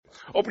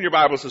Open your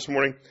Bibles this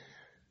morning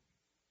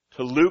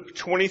to Luke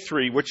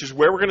 23, which is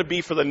where we're going to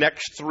be for the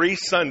next 3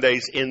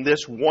 Sundays in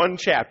this one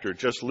chapter,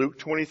 just Luke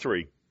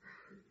 23.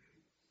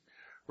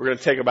 We're going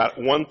to take about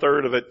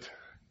 1/3 of it,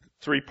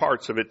 3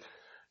 parts of it.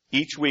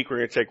 Each week we're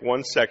going to take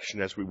one section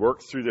as we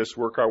work through this,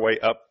 work our way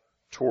up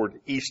toward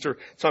Easter.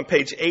 It's on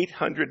page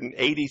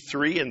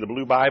 883 in the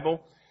Blue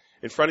Bible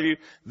in front of you.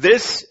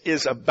 This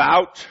is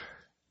about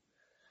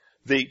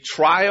the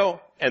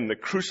trial and the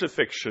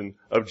crucifixion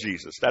of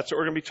Jesus. That's what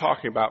we're going to be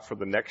talking about for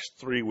the next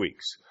 3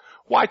 weeks.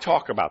 Why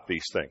talk about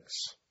these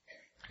things?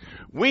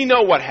 We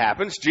know what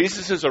happens.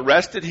 Jesus is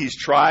arrested, he's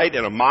tried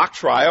in a mock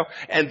trial,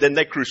 and then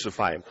they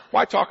crucify him.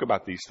 Why talk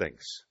about these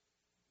things?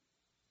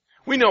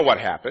 We know what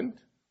happened.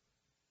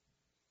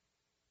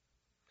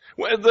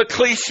 Well, the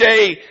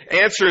cliche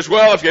answer is,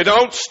 well, if you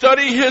don't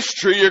study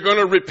history, you're going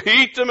to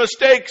repeat the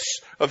mistakes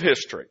of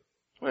history.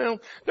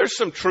 Well, there's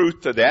some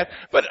truth to that.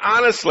 But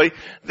honestly,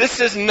 this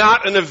is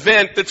not an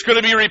event that's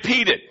going to be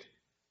repeated.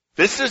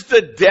 This is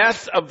the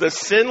death of the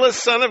sinless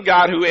Son of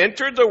God who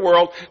entered the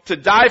world to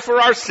die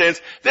for our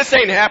sins. This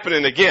ain't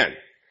happening again.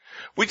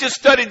 We just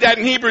studied that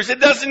in Hebrews. It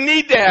doesn't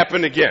need to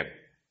happen again.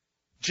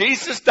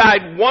 Jesus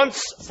died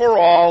once for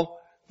all,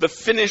 the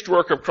finished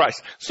work of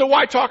Christ. So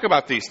why talk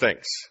about these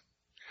things?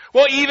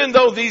 Well, even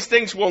though these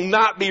things will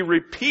not be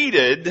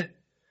repeated,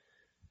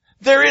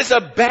 there is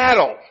a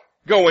battle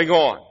going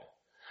on.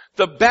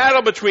 The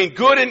battle between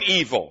good and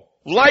evil,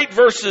 light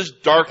versus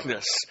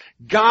darkness,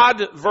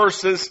 God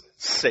versus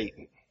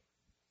Satan.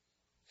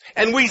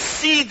 And we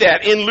see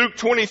that in Luke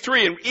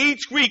 23, and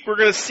each week we're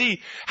going to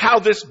see how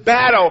this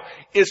battle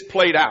is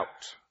played out.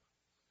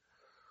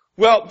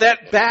 Well,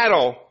 that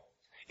battle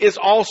is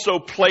also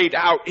played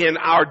out in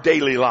our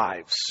daily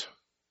lives.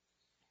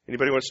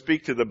 Anybody want to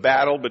speak to the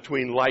battle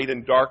between light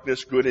and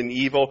darkness, good and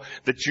evil,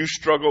 that you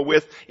struggle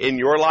with in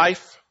your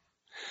life?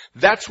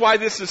 That's why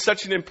this is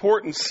such an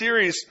important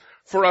series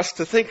for us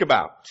to think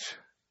about.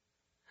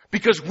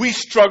 Because we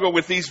struggle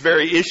with these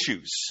very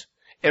issues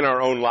in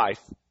our own life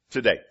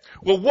today.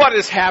 Well, what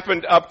has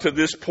happened up to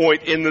this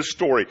point in the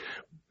story?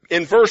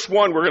 In verse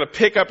 1, we're going to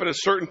pick up at a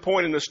certain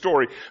point in the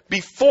story.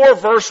 Before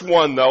verse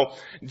 1, though,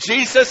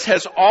 Jesus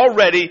has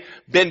already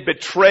been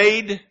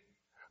betrayed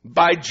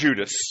by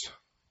Judas.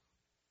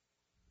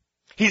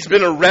 He's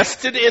been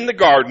arrested in the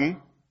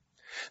garden.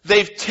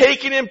 They've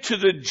taken him to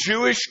the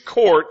Jewish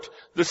court,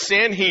 the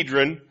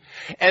Sanhedrin,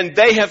 and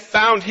they have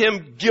found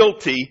him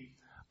guilty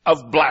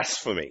of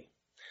blasphemy.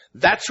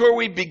 That's where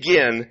we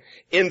begin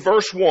in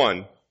verse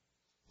 1,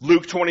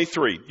 Luke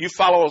 23. You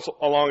follow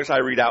along as I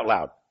read out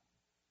loud.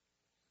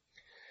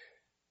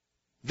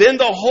 Then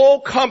the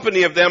whole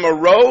company of them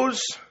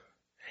arose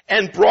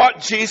and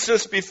brought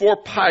Jesus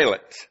before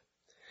Pilate.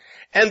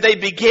 And they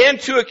began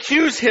to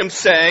accuse him,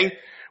 saying,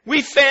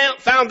 "We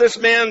found this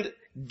man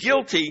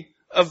guilty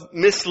of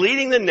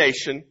misleading the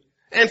nation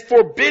and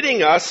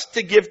forbidding us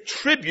to give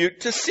tribute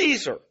to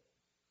Caesar,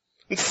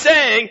 and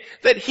saying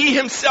that he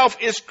himself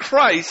is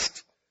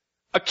Christ,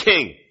 a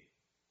king."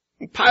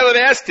 And Pilate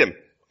asked him,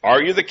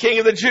 "Are you the king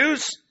of the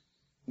Jews?"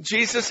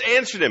 Jesus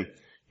answered him,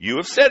 "You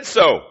have said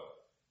so."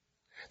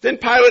 Then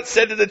Pilate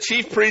said to the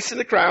chief priests and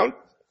the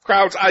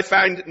crowds, "I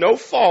find no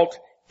fault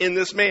in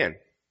this man."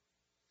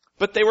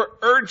 But they were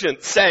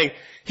urgent, saying,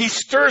 "He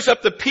stirs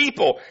up the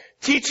people,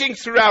 teaching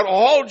throughout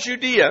all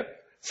Judea,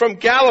 from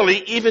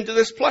Galilee even to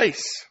this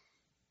place."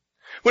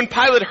 When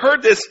Pilate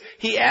heard this,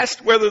 he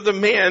asked whether the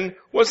man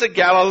was a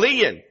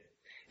Galilean.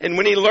 And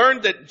when he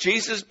learned that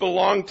Jesus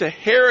belonged to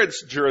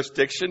Herod's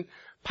jurisdiction,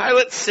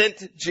 Pilate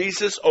sent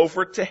Jesus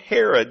over to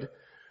Herod,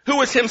 who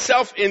was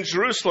himself in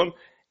Jerusalem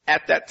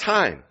at that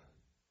time.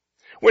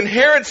 When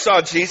Herod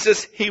saw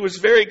Jesus, he was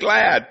very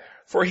glad,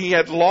 for he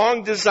had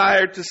long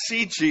desired to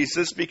see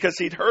Jesus because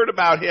he'd heard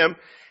about him,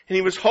 and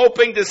he was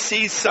hoping to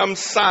see some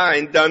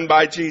sign done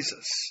by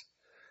Jesus.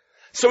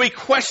 So he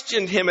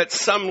questioned him at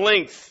some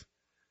length,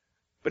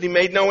 but he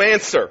made no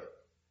answer.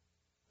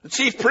 The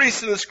chief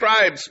priests and the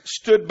scribes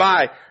stood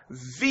by,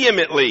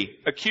 vehemently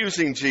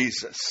accusing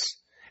Jesus.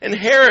 And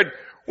Herod,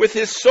 with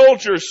his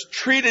soldiers,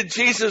 treated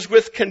Jesus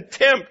with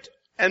contempt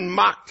and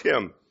mocked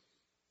him.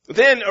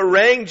 Then,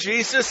 arraying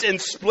Jesus in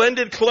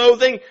splendid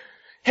clothing,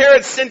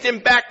 Herod sent him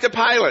back to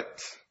Pilate.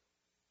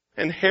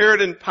 And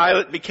Herod and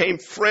Pilate became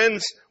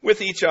friends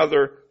with each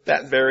other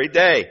that very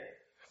day.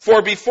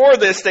 For before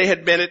this, they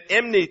had been at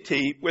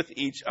enmity with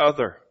each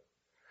other.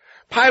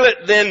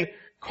 Pilate then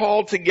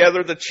called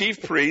together the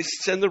chief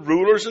priests and the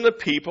rulers and the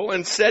people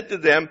and said to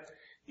them,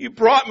 "You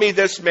brought me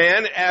this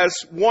man as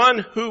one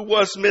who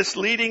was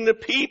misleading the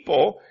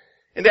people.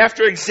 And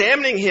after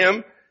examining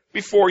him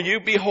before you,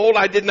 behold,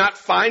 I did not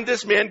find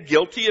this man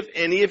guilty of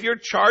any of your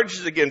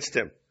charges against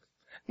him.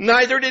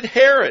 Neither did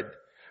Herod,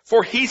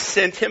 for he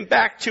sent him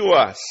back to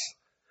us.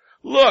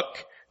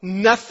 Look,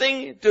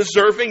 nothing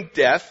deserving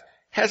death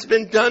has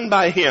been done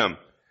by him.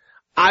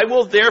 I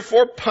will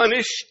therefore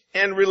punish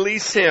and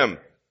release him."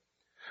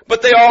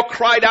 But they all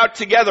cried out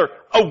together,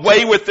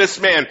 "Away with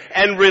this man,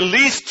 and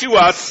release to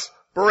us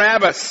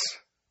Barabbas."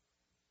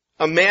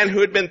 A man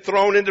who had been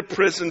thrown into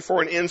prison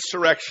for an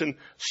insurrection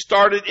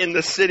started in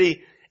the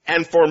city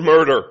and for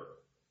murder.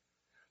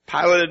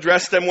 Pilate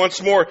addressed them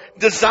once more,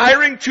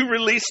 desiring to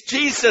release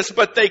Jesus,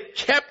 but they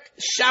kept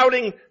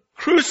shouting,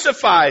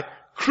 "Crucify,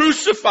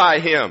 crucify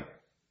him."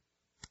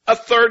 A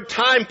third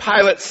time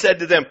Pilate said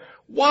to them,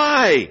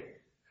 "Why?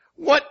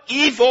 What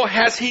evil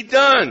has he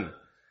done?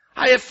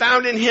 I have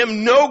found in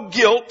him no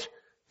guilt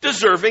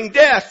deserving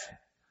death.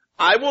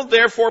 I will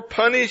therefore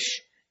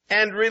punish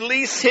and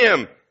release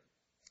him."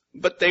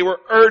 But they were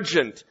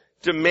urgent,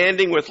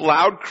 demanding with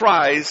loud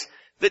cries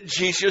that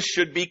Jesus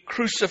should be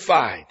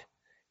crucified,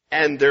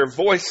 and their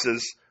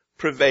voices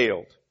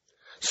prevailed.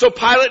 So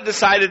Pilate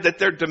decided that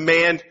their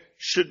demand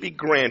should be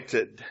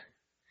granted.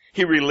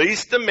 He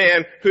released the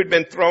man who had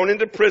been thrown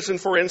into prison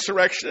for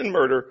insurrection and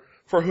murder,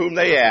 for whom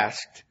they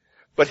asked,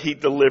 but he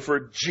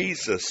delivered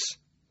Jesus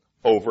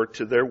over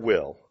to their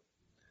will.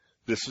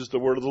 This is the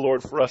word of the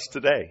Lord for us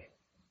today.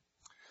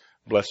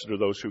 Blessed are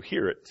those who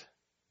hear it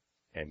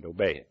and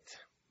obey it.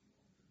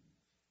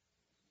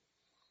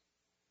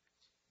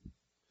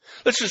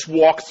 Let's just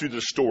walk through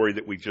the story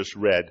that we just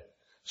read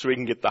so we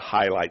can get the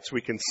highlights.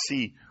 We can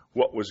see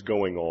what was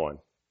going on.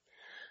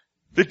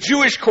 The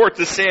Jewish court,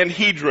 the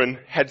Sanhedrin,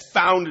 had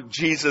found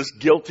Jesus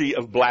guilty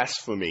of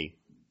blasphemy.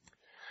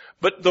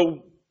 But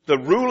the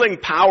ruling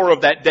power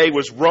of that day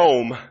was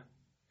Rome,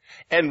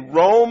 and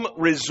Rome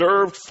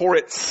reserved for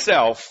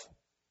itself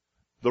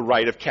the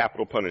right of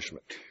capital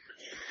punishment.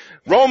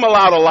 Rome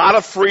allowed a lot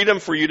of freedom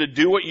for you to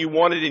do what you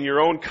wanted in your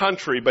own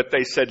country, but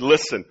they said,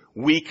 listen,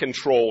 we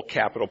control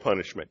capital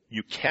punishment.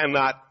 You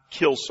cannot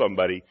kill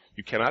somebody,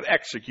 you cannot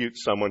execute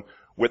someone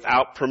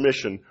without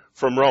permission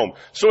from Rome.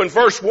 So in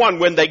verse 1,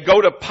 when they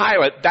go to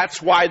Pilate,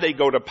 that's why they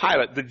go to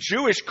Pilate. The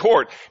Jewish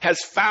court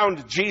has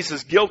found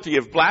Jesus guilty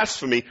of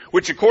blasphemy,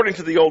 which according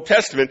to the Old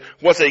Testament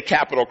was a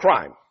capital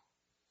crime.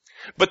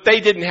 But they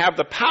didn't have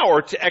the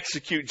power to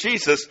execute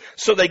Jesus,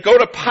 so they go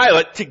to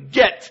Pilate to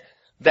get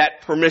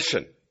that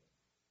permission.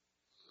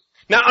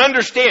 Now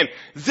understand,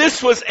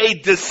 this was a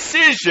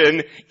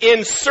decision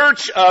in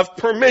search of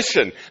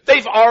permission.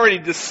 They've already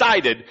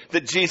decided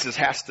that Jesus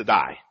has to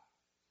die.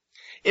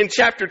 In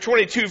chapter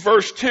 22,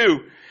 verse 2,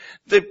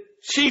 the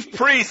chief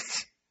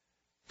priests,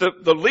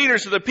 the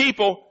leaders of the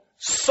people,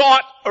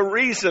 sought a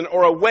reason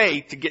or a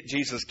way to get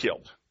Jesus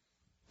killed.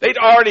 They'd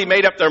already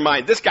made up their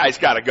mind, this guy's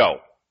got to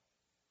go.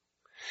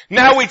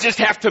 Now we just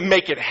have to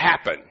make it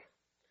happen.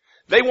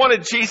 They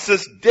wanted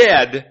Jesus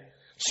dead,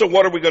 so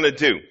what are we going to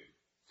do?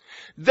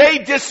 They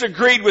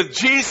disagreed with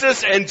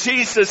Jesus and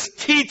Jesus'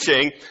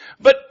 teaching,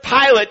 but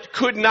Pilate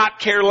could not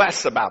care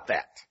less about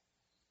that.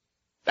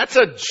 That's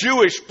a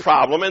Jewish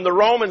problem, and the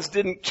Romans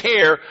didn't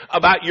care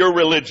about your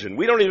religion.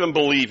 We don't even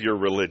believe your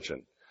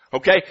religion.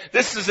 Okay?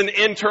 This is an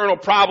internal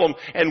problem,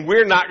 and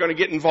we're not going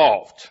to get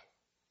involved.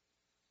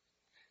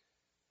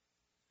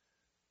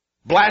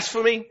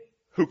 Blasphemy?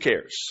 Who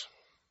cares?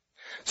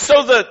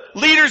 So the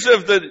leaders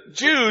of the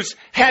Jews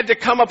had to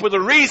come up with a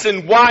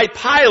reason why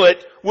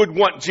Pilate would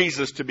want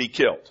Jesus to be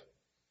killed.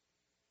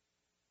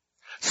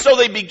 So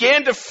they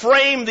began to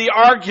frame the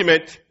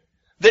argument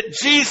that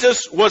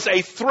Jesus was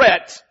a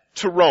threat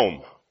to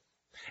Rome.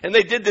 And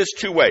they did this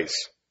two ways.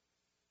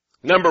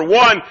 Number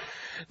one,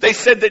 they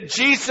said that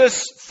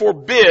Jesus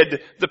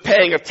forbid the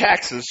paying of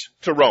taxes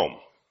to Rome.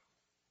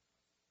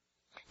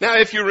 Now,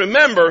 if you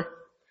remember,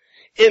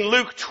 in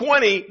Luke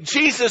 20,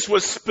 Jesus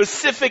was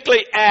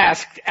specifically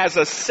asked as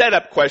a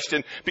setup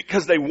question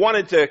because they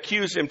wanted to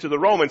accuse him to the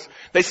Romans.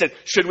 They said,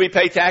 should we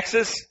pay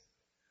taxes?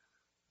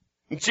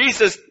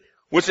 Jesus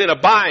was in a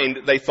bind,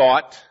 they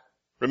thought.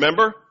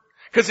 Remember?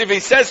 Because if he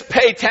says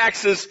pay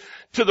taxes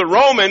to the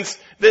Romans,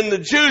 then the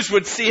Jews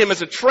would see him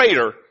as a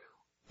traitor.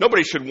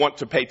 Nobody should want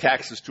to pay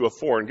taxes to a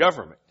foreign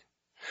government.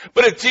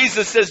 But if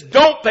Jesus says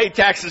don't pay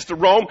taxes to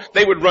Rome,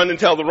 they would run and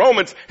tell the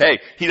Romans, hey,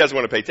 he doesn't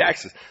want to pay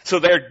taxes. So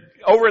they're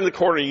over in the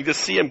corner, you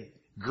just see him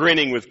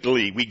grinning with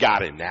glee. We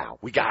got him now.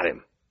 We got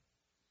him.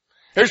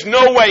 There's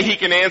no way he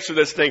can answer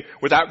this thing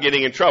without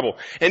getting in trouble.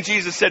 And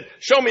Jesus said,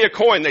 show me a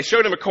coin. They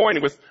showed him a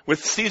coin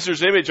with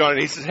Caesar's image on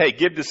it. He says, hey,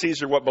 give to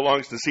Caesar what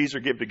belongs to Caesar,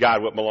 give to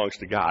God what belongs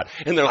to God.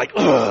 And they're like,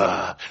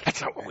 ugh,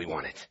 that's not what we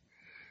wanted.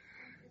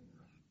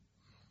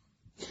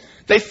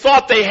 They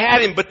thought they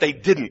had him, but they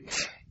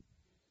didn't.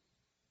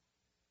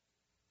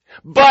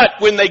 But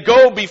when they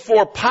go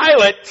before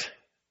Pilate,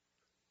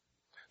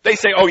 they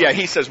say, oh yeah,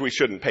 he says we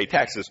shouldn't pay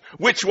taxes,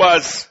 which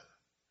was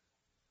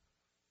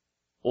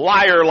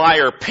liar,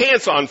 liar,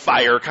 pants on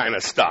fire kind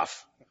of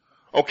stuff.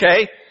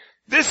 Okay?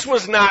 This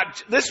was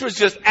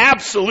just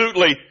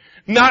absolutely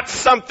not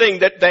something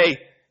that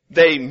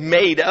they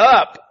made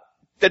up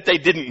that they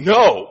didn't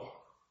know.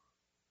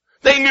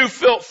 They knew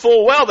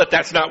full well that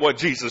that's not what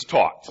Jesus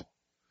taught.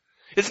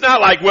 It's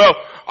not like, well,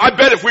 I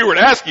bet if we were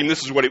to ask him,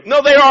 this is what he...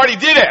 No, they already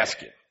did ask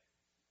him.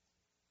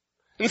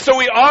 And so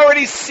we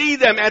already see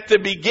them at the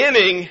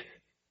beginning.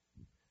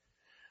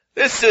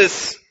 This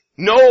is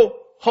no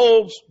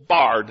holds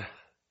barred.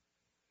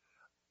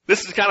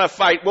 This is the kind of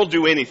fight, we'll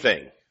do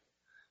anything,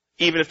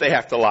 even if they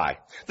have to lie.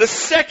 The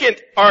second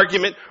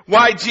argument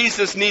why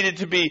Jesus needed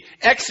to be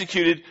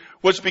executed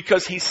was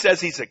because he says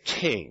he's a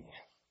king.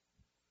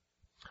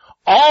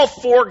 All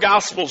four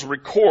Gospels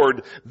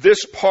record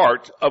this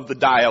part of the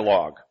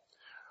dialogue.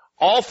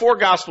 All four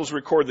Gospels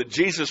record that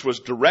Jesus was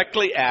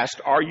directly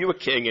asked, "Are you a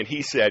king?" And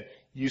he said,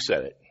 "You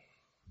said it."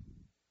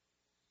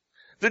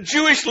 The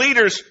Jewish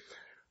leaders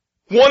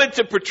wanted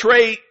to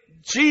portray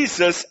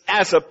Jesus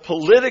as a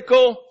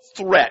political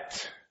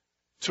threat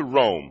to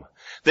Rome.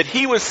 That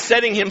he was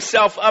setting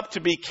himself up to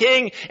be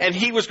king and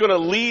he was going to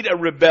lead a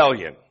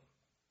rebellion.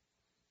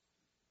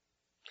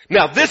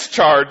 Now this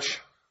charge,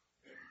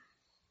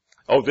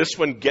 this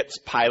one gets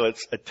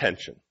Pilate's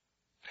attention.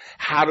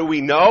 How do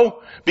we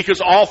know?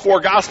 Because all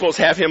four Gospels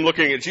have him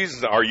looking at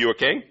Jesus. Are you a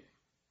king?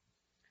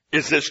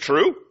 Is this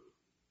true?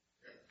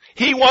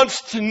 He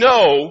wants to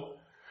know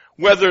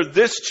whether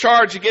this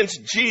charge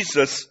against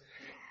Jesus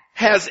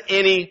has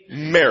any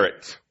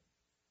merit.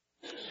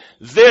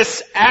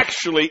 This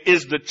actually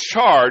is the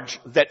charge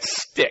that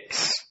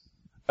sticks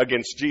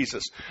against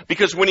Jesus.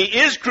 Because when he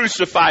is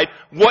crucified,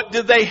 what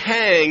did they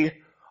hang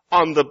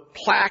on the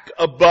plaque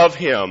above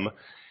him?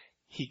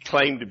 He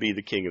claimed to be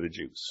the King of the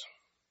Jews.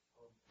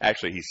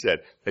 Actually, he said,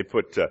 they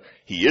put,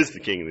 he is the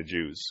King of the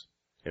Jews.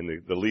 And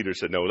the leader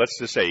said, no, let's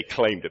just say he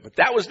claimed it. But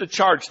that was the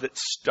charge that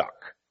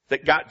stuck,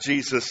 that got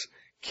Jesus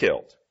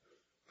killed.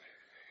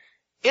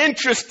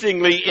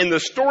 Interestingly, in the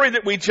story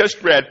that we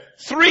just read,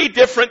 3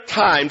 different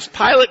times,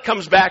 Pilate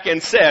comes back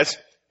and says,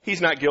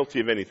 he's not guilty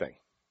of anything.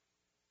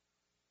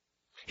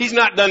 He's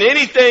not done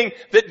anything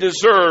that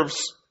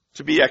deserves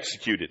to be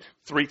executed.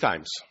 3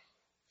 times.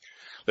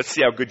 Let's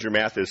see how good your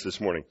math is this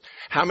morning.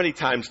 How many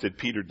times did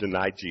Peter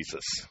deny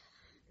Jesus?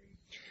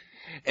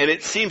 And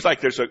it seems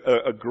like there's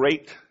a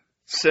great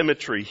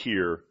symmetry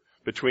here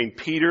between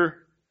Peter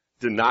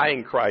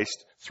denying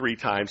Christ 3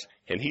 times,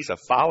 and he's a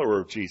follower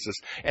of Jesus.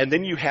 And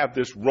then you have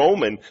this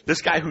Roman,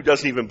 this guy who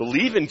doesn't even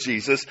believe in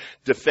Jesus,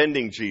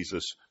 defending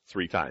Jesus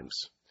 3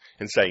 times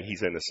and saying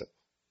he's innocent.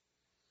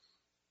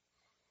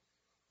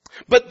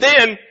 But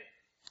then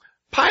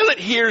Pilate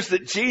hears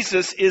that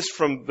Jesus is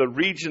from the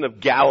region of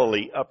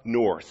Galilee up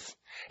north,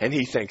 and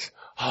he thinks,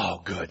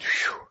 oh, good.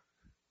 Whew.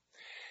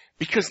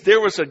 Because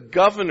there was a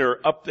governor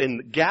up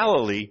in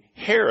Galilee,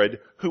 Herod,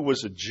 who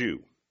was a Jew.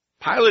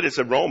 Pilate is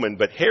a Roman,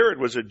 but Herod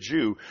was a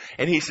Jew.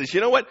 And he says,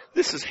 you know what?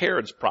 This is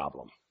Herod's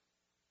problem.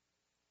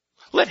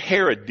 Let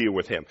Herod deal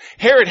with him.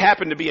 Herod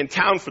happened to be in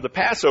town for the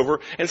Passover,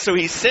 and so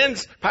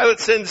Pilate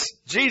sends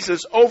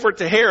Jesus over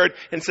to Herod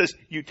and says,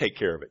 you take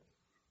care of it.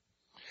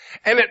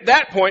 And at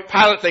that point,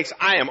 Pilate thinks,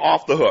 I am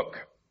off the hook.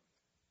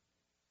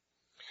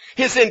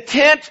 His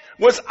intent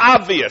was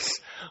obvious.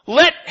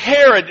 Let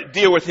Herod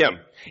deal with him.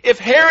 If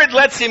Herod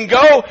lets him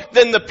go,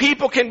 then the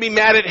people can be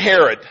mad at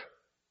Herod.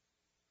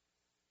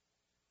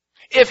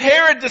 If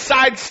Herod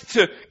decides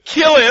to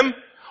kill him,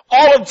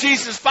 all of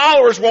Jesus'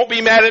 followers won't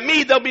be mad at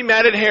me, they'll be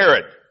mad at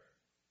Herod.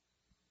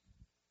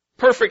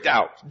 Perfect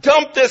out.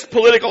 Dump this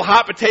political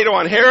hot potato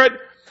on Herod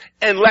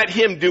and let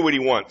him do what he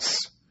wants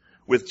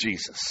with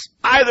Jesus.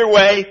 Either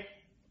way,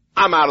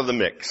 I'm out of the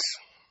mix.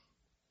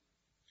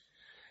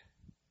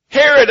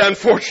 Herod,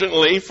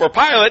 unfortunately for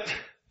Pilate,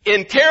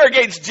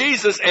 interrogates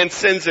Jesus and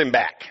sends him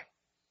back.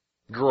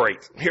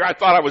 Great. Here I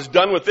thought I was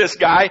done with this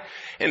guy.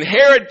 And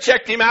Herod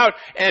checked him out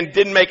and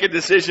didn't make a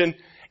decision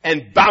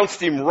and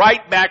bounced him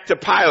right back to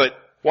Pilate.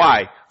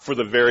 Why? For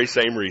the very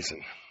same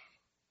reason.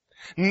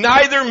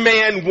 Neither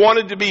man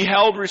wanted to be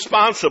held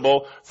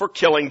responsible for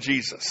killing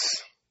Jesus.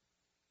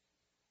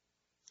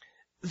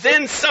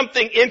 Then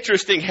something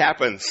interesting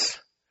happens.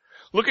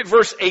 Look at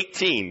verse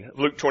 18 of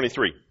Luke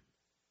 23.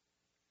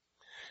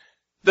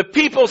 The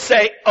people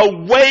say,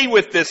 away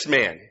with this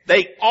man.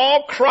 They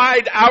all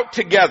cried out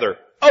together,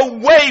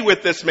 away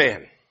with this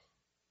man.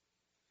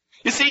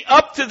 You see,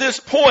 up to this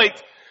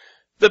point,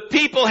 the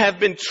people have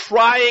been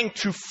trying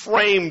to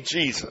frame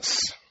Jesus.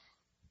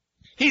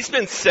 He's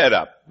been set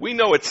up. We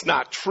know it's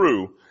not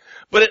true,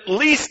 but at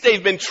least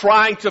they've been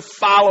trying to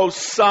follow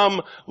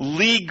some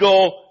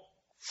legal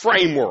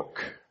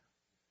framework.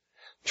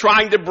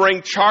 Trying to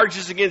bring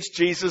charges against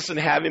Jesus and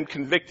have him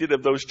convicted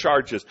of those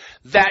charges.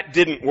 That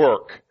didn't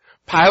work.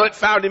 Pilate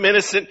found him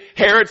innocent.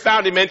 Herod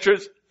found him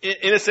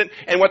innocent.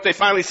 And what they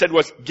finally said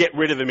was, get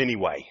rid of him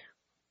anyway.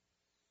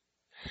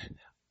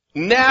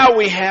 Now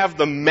we have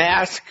the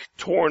mask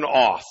torn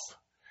off.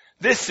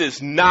 This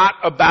is not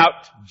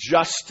about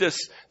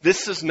justice.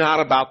 This is not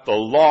about the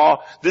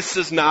law. This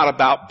is not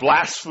about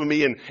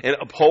blasphemy and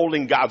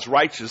upholding God's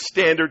righteous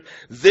standard.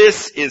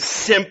 This is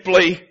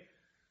simply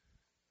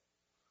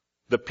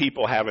the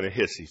people having a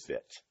hissy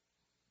fit.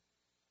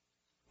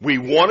 We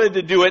wanted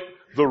to do it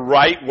the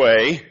right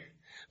way.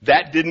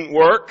 That didn't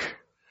work.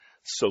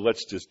 So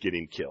let's just get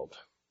him killed.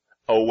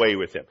 Away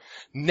with him.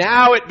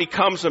 Now it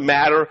becomes a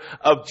matter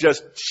of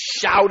just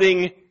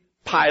shouting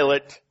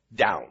Pilate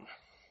down.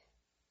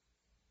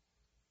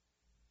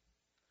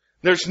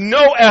 There's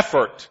no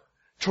effort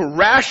to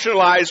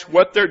rationalize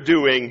what they're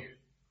doing.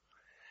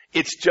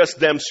 It's just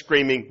them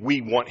screaming,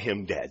 we want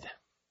him dead.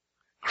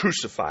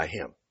 Crucify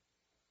him.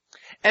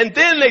 And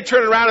then they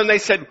turn around and they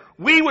said,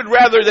 we would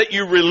rather that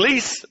you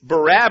release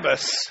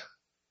Barabbas,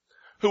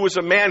 who was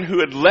a man who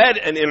had led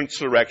an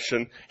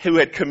insurrection, who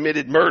had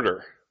committed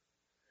murder.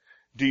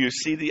 Do you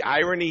see the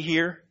irony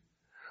here?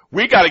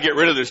 We got to get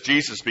rid of this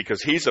Jesus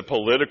because he's a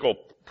political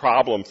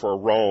problem for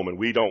Rome and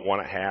we don't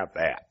want to have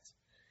that.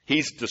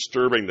 He's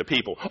disturbing the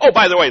people. Oh,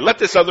 by the way, let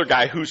this other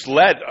guy who's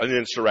led an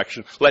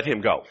insurrection, let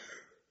him go.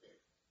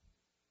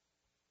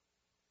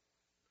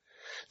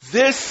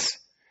 This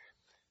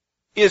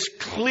is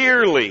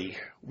clearly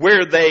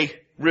where they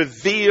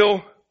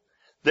reveal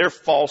their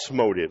false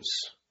motives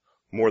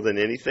more than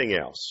anything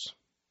else.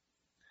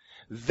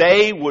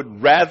 They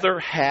would rather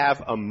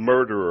have a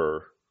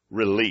murderer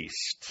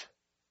released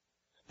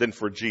than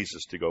for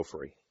Jesus to go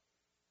free.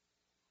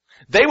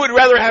 They would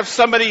rather have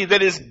somebody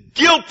that is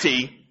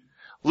guilty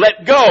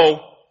let go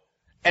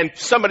and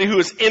somebody who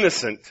is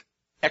innocent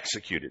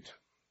executed.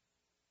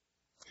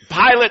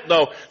 Pilate,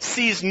 though,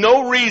 sees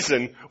no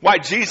reason why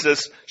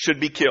Jesus should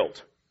be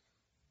killed.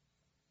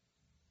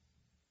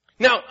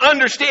 Now,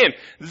 understand,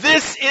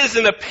 this is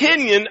an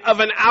opinion of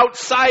an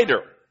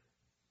outsider.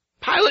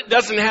 Pilate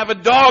doesn't have a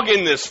dog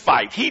in this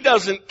fight. He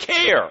doesn't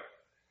care.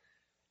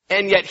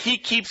 And yet he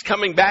keeps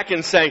coming back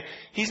and saying,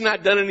 he's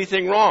not done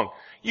anything wrong.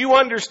 You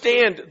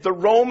understand, the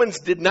Romans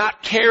did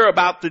not care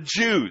about the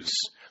Jews.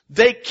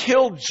 They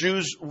killed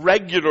Jews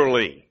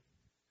regularly.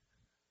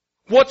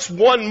 What's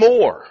one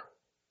more?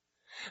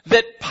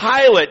 That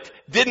Pilate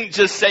didn't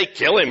just say,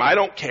 kill him, I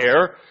don't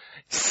care,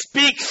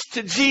 speaks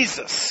to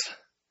Jesus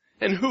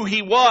and who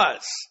he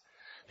was.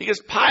 Because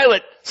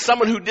Pilate,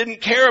 someone who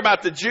didn't care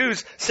about the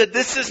Jews, said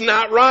this is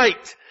not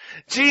right.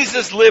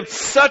 Jesus lived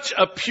such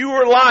a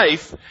pure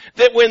life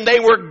that when they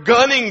were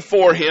gunning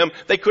for him,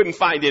 they couldn't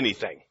find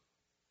anything.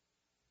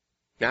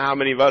 Now, how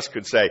many of us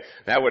could say,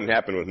 that wouldn't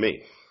happen with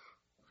me?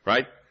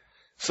 Right?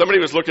 Somebody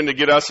was looking to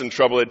get us in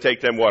trouble, it'd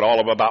take them,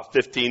 all of about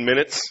 15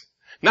 minutes?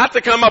 Not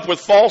to come up with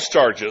false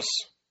charges,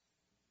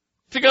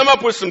 to come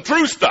up with some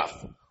true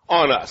stuff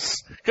on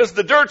us, because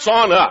the dirt's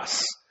on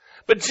us.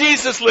 But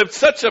Jesus lived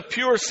such a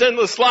pure,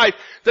 sinless life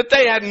that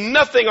they had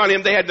nothing on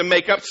him. They had to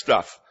make up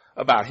stuff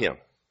about him.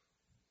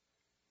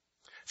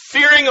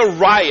 Fearing a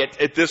riot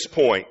at this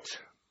point.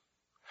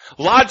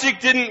 Logic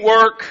didn't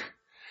work.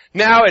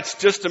 Now it's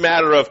just a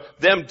matter of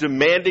them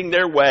demanding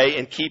their way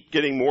and keep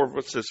getting more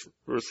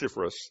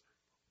vociferous.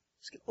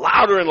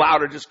 Louder and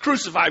louder, just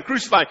crucify him,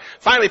 crucify him.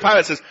 Finally,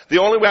 Pilate says, the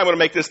only way I'm going to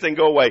make this thing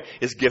go away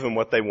is give them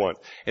what they want.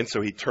 And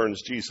so he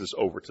turns Jesus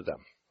over to them.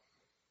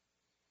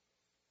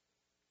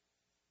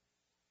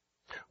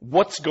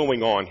 What's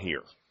going on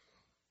here?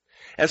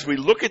 As we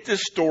look at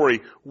this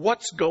story,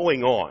 what's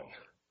going on?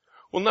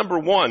 Well, number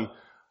one,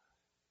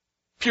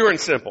 pure and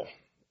simple,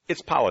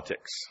 it's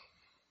politics.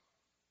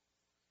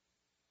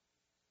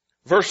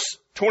 Verse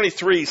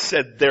 23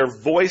 said, their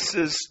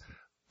voices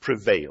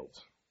prevailed.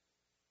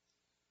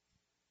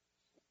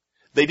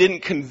 They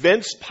didn't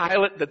convince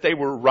Pilate that they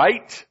were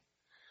right.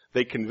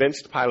 They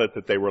convinced Pilate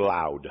that they were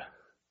loud.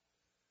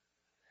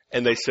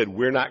 And they said,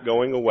 we're not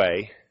going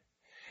away.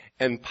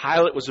 And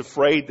Pilate was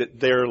afraid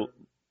that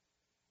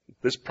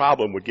this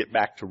problem would get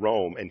back to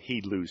Rome and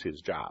he'd lose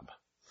his job.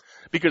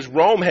 Because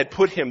Rome had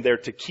put him there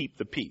to keep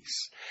the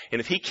peace. And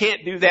if he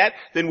can't do that,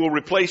 then we'll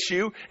replace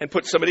you and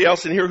put somebody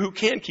else in here who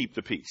can keep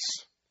the peace.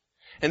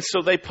 And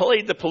so they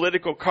played the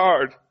political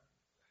card.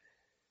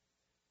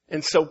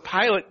 And so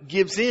Pilate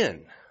gives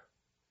in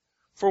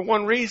for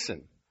one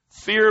reason,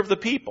 fear of the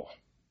people.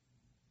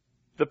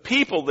 The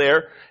people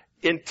there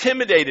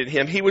intimidated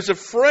him. He was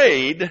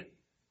afraid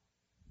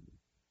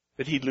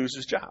that he'd lose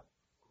his job.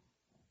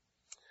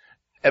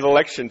 At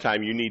election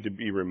time, you need to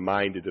be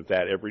reminded of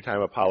that every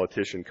time a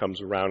politician comes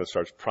around and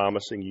starts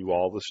promising you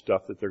all the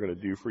stuff that they're going to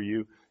do for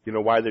you. You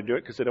know why they do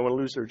it? Because they don't want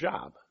to lose their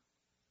job.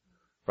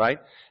 Right?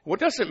 Well,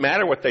 it doesn't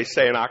matter what they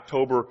say in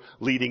October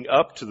leading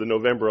up to the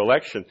November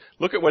election.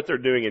 Look at what they're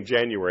doing in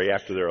January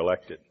after they're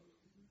elected.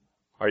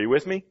 Are you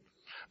with me?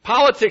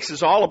 Politics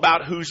is all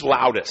about who's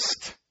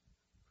loudest,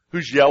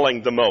 who's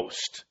yelling the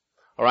most.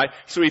 All right?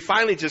 So he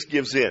finally just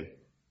gives in.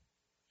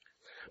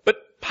 But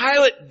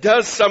Pilate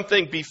does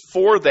something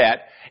before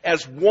that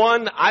as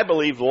one, I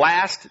believe,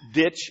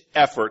 last-ditch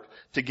effort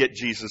to get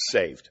Jesus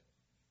saved.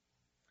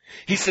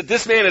 He said,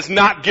 this man is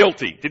not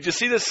guilty. Did you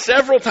see this?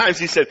 Several times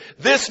he said,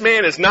 this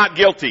man is not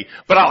guilty,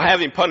 but I'll have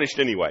him punished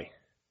anyway.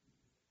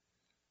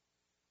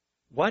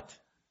 What?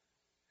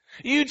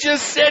 You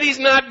just said he's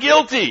not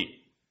guilty.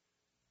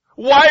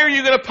 Why are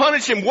you going to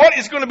punish him? What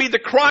is going to be the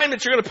crime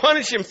that you're going to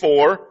punish him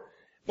for?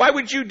 Why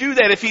would you do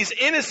that? If he's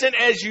innocent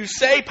as you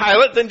say,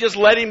 Pilate, then just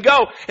let him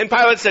go. And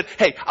Pilate said,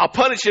 hey, I'll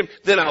punish him,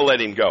 then I'll let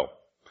him go.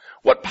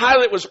 What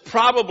Pilate was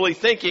probably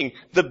thinking,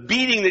 the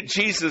beating that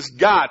Jesus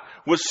got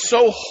was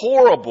so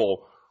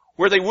horrible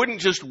where they wouldn't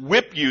just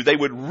whip you, they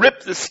would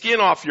rip the skin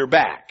off your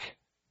back.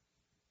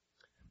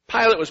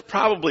 Pilate was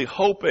probably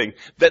hoping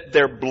that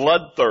their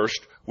bloodthirst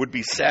would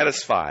be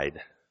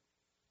satisfied.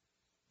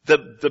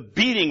 The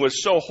beating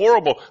was so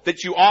horrible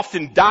that you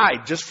often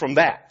died just from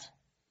that.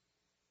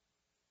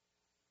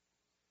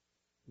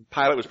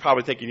 Pilate was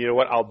probably thinking, you know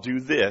what, I'll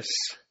do this,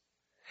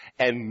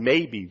 and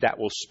maybe that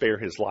will spare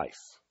his life.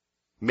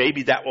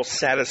 Maybe that will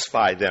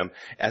satisfy them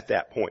at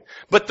that point.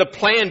 But the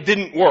plan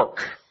didn't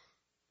work.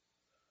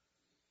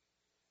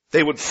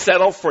 They would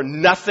settle for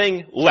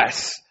nothing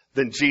less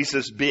than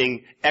Jesus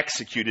being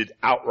executed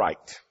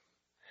outright.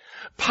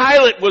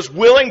 Pilate was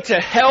willing to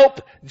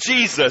help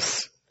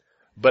Jesus,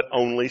 but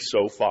only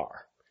so far.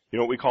 You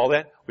know what we call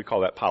that? We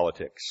call that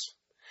politics.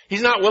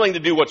 He's not willing to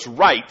do what's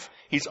right.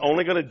 He's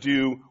only going to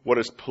do what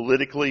is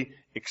politically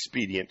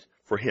expedient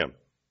for him.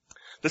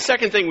 The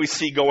second thing we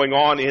see going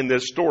on in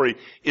this story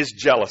is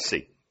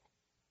jealousy.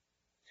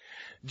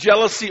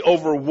 Jealousy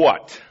over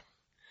what?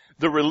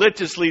 The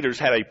religious leaders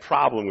had a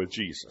problem with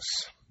Jesus.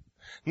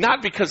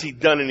 Not because he'd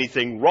done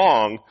anything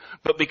wrong,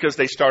 but because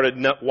they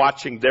started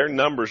watching their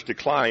numbers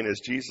decline as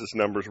Jesus'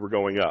 numbers were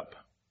going up.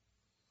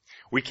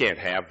 We can't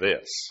have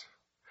this.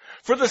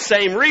 For the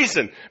same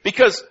reason,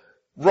 because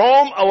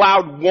Rome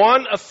allowed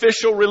one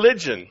official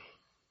religion.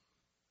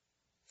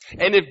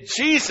 And if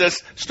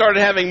Jesus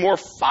started having more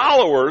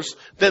followers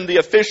than the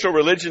official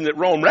religion that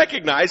Rome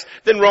recognized,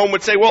 then Rome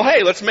would say, well,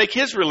 hey, let's make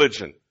his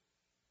religion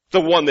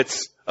the one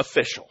that's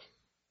official.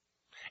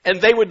 And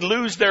they would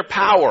lose their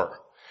power.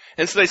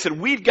 And so they said,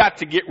 we've got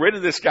to get rid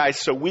of this guy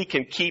so we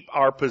can keep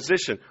our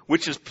position,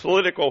 which is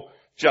political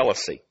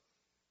jealousy.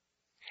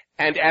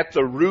 And at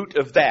the root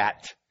of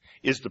that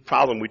is the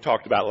problem we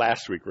talked about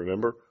last week,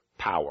 remember?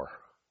 Power.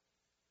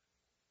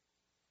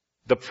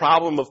 The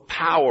problem of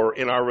power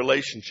in our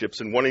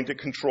relationships and wanting to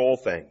control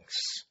things.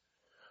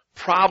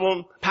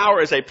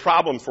 Power is a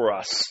problem for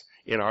us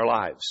in our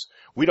lives.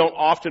 We don't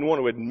often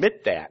want to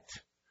admit that,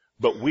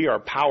 but we are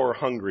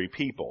power-hungry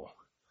people.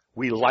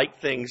 We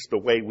like things the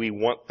way we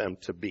want them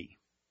to be.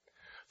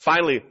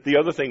 Finally, the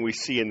other thing we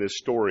see in this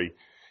story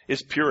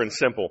is pure and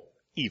simple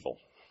evil.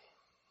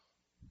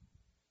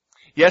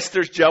 Yes,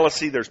 there's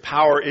jealousy, there's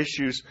power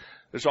issues,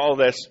 there's all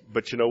this,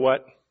 but you know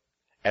what?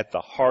 At the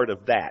heart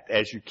of that,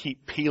 as you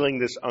keep peeling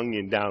this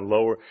onion down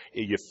lower,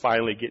 you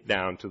finally get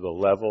down to the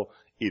level,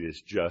 it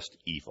is just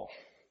evil.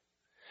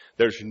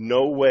 There's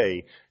no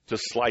way to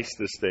slice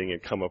this thing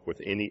and come up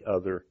with any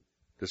other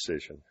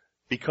decision.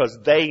 Because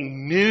they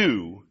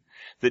knew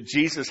that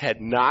Jesus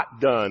had not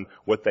done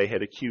what they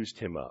had accused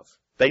him of.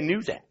 They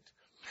knew that.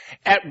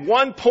 At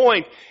one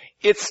point,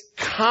 it's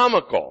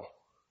comical.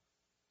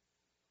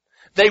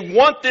 They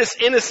want this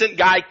innocent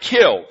guy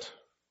killed.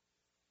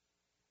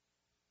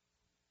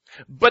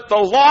 But the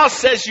law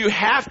says you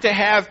have to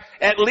have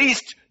at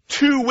least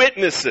 2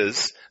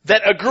 witnesses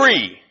that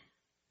agree.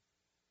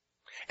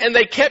 And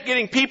they kept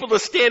getting people to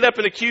stand up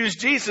and accuse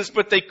Jesus,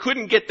 but they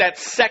couldn't get that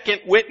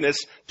second witness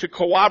to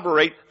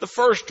corroborate the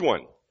first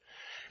one.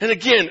 And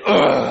again,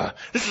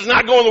 this is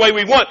not going the way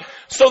we want.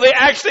 So they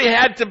actually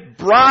had to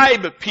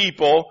bribe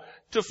people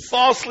to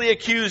falsely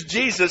accuse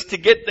Jesus to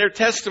get their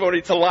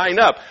testimony to line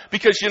up.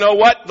 Because you know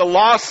what? The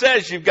law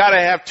says you've got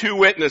to have 2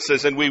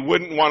 witnesses, and we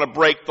wouldn't want to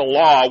break the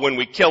law when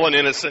we kill an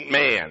innocent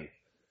man.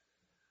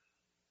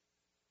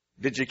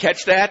 Did you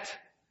catch that?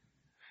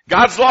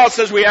 God's law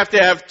says we have to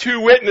have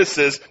 2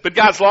 witnesses, but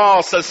God's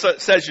law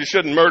says you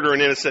shouldn't murder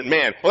an innocent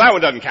man. Well, that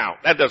one doesn't count.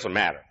 That doesn't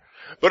matter.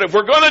 But if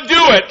we're going to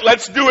do it,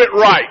 let's do it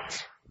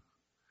right.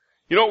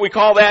 You know what we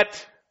call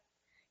that?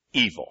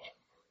 Evil.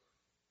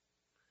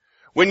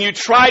 When you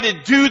try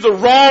to do the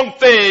wrong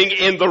thing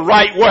in the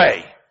right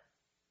way.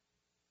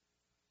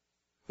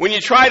 When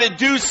you try to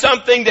do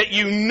something that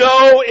you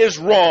know is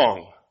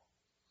wrong.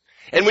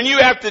 And when you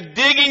have to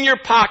dig in your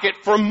pocket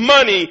for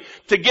money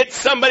to get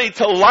somebody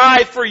to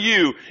lie for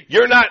you,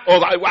 you're not,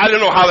 I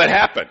don't know how that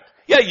happened.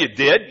 Yeah, you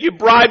did. You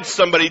bribed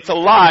somebody to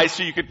lie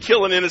so you could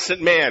kill an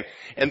innocent man.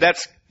 And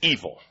that's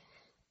evil.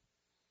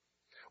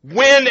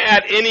 Win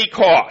at any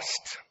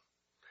cost.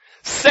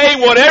 Say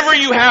whatever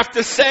you have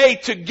to say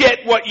to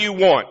get what you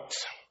want.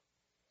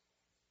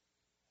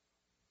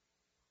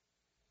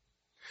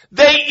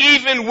 They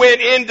even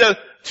went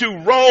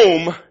into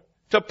Rome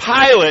to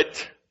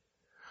Pilate.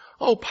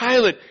 Oh,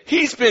 Pilate,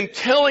 he's been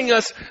telling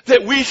us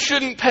that we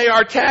shouldn't pay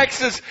our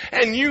taxes,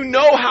 and you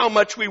know how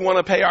much we want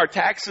to pay our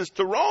taxes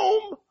to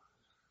Rome.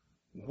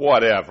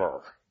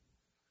 Whatever.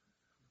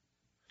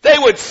 They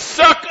would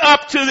suck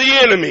up to the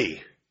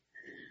enemy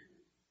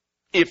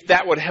if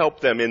that would help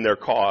them in their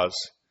cause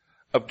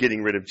of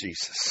getting rid of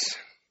Jesus.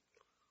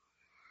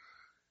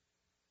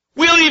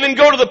 We'll even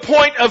go to the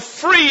point of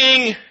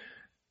freeing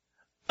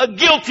a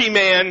guilty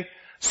man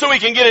so we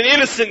can get an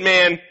innocent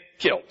man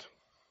killed.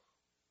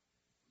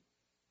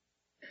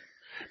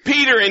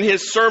 Peter, in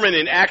his sermon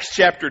in Acts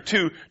chapter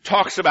 2,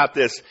 talks about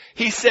this.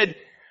 He said,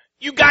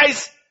 you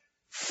guys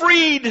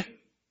freed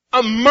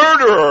a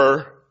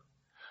murderer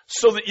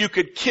so that you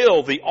could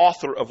kill the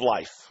author of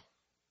life.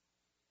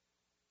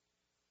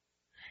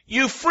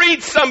 You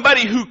freed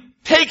somebody who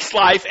takes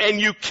life and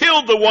you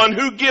killed the one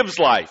who gives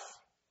life.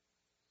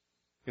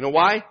 You know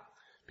why?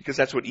 Because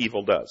that's what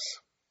evil does.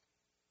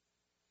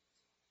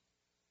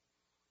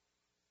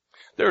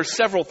 There are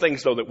several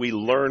things, though, that we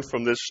learn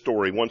from this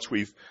story once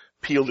we've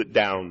peeled it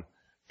down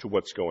to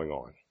what's going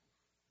on.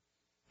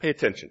 Pay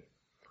attention.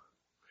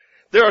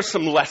 There are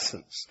some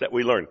lessons that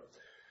we learn.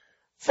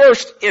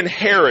 First, in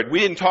Herod, we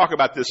didn't talk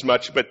about this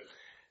much, but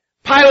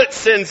Pilate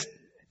sends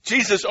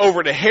Jesus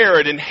over to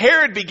Herod, and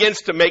Herod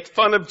begins to make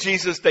fun of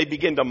Jesus. They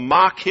begin to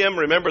mock him.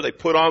 Remember, they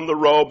put on the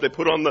robe, they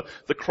put on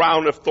the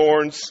crown of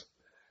thorns.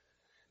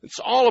 It's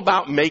all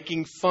about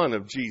making fun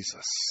of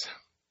Jesus.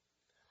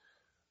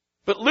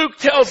 But Luke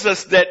tells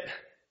us that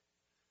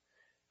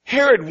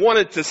Herod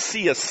wanted to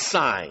see a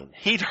sign.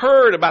 He'd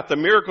heard about the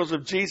miracles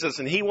of Jesus,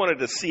 and he wanted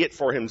to see it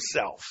for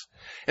himself.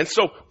 And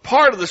so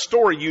part of the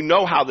story, you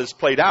know how this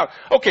played out.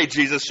 Okay,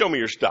 Jesus, show me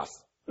your stuff.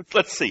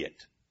 Let's see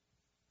it.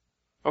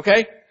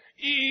 Okay?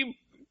 You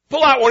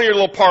pull out one of your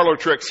little parlor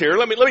tricks here.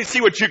 Let me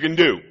see what you can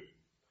do.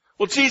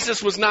 Well,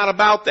 Jesus was not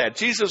about that.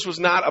 Jesus was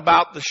not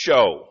about the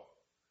show.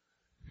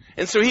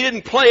 And so he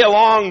didn't play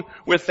along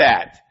with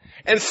that.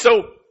 And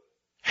so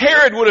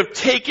Herod would have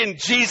taken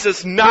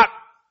Jesus not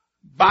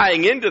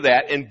buying into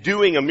that and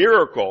doing a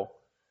miracle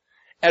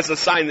as a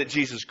sign that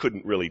Jesus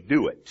couldn't really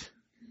do it.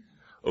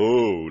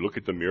 Oh, look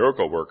at the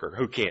miracle worker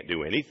who can't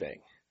do anything.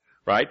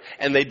 Right?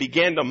 And they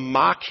began to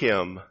mock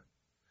him.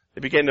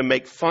 They began to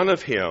make fun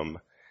of him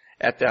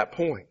at that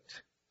point.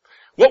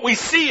 What we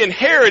see in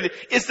Herod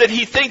is that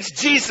he thinks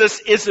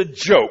Jesus is a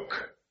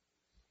joke.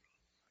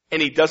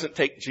 And he doesn't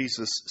take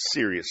Jesus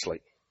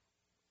seriously.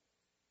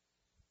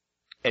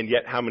 And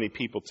yet, how many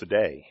people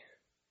today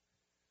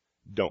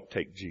don't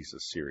take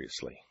Jesus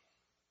seriously?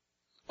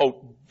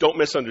 Oh, don't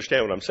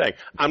misunderstand what I'm saying.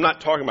 I'm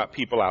not talking about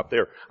people out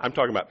there. I'm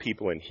talking about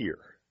people in here.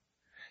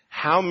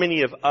 How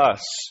many of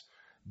us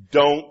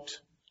don't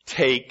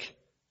take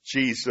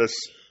Jesus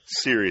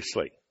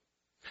seriously?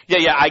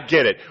 Yeah, I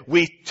get it.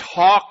 We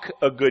talk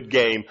a good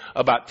game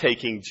about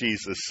taking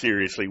Jesus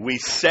seriously. We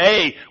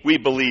say we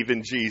believe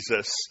in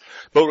Jesus.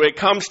 But when it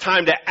comes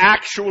time to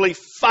actually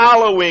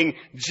following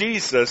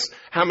Jesus,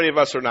 how many of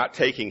us are not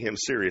taking him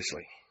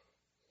seriously?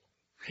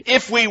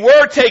 If we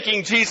were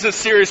taking Jesus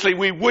seriously,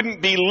 we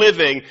wouldn't be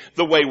living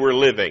the way we're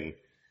living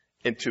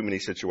in too many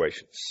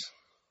situations.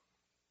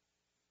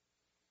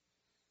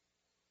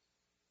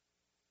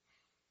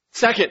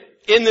 Second,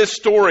 in this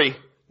story,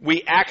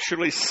 we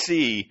actually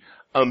see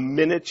a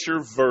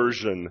miniature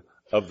version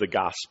of the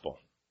gospel.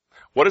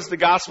 What is the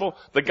gospel?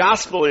 The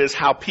gospel is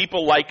how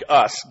people like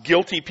us,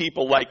 guilty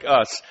people like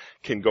us,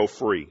 can go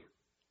free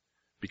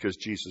because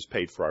Jesus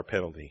paid for our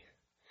penalty.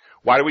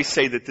 Why do we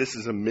say that this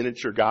is a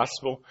miniature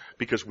gospel?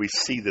 Because we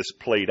see this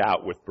played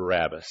out with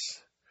Barabbas.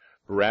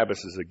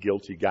 Barabbas is a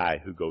guilty guy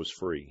who goes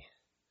free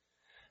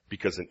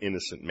because an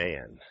innocent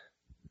man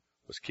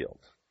was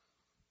killed.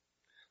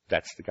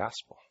 That's the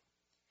gospel.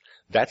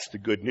 That's the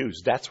good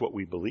news. That's what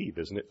we believe,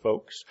 isn't it,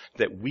 folks?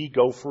 That we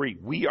go free.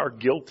 We are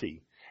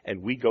guilty,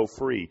 and we go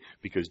free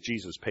because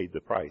Jesus paid the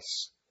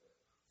price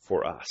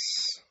for us.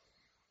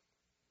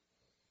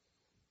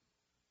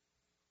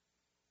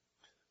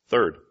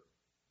 Third,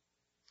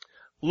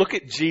 look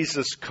at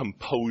Jesus'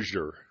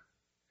 composure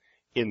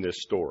in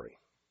this story.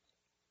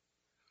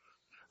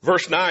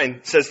 Verse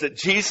 9 says that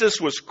Jesus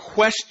was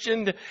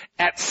questioned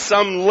at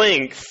some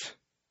length,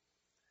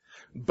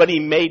 but he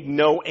made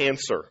no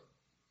answer.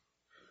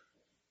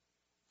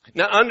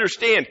 Now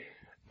understand,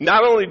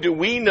 not only do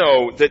we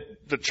know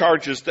that the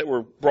charges that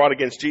were brought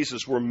against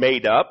Jesus were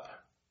made up,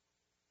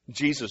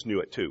 Jesus knew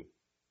it too.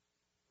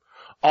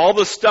 All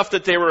the stuff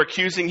that they were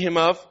accusing him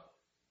of,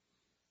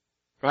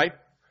 right?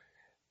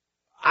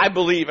 I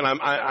believe, and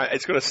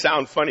it's going to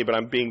sound funny, but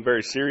I'm being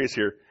very serious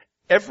here.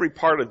 Every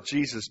part of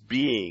Jesus'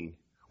 being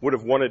would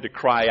have wanted to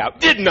cry out,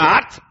 did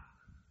not.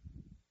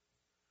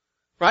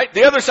 Right?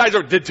 The other sides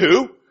are, did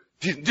too.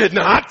 Did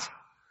not.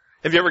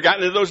 Have you ever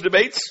gotten into those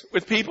debates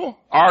with people?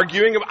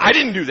 Arguing about, I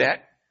didn't do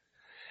that.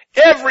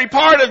 Every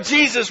part of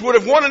Jesus would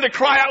have wanted to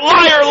cry out,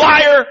 liar,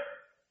 liar!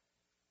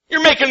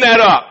 You're making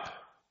that up.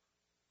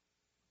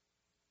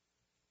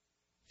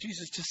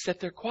 Jesus just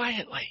sat there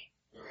quietly.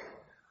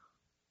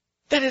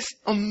 That is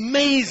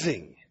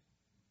amazing.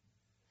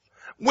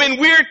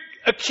 When we're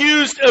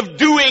accused of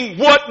doing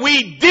what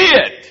we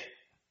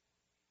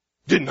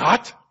did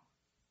not.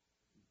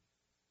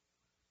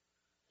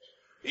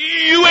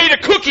 You ate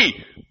a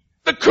cookie.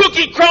 The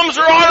cookie crumbs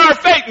are on our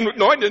face.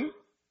 No, I didn't.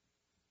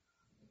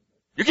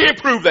 You can't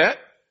prove that.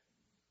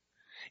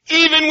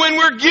 Even when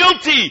we're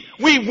guilty,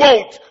 we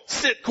won't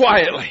sit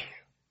quietly.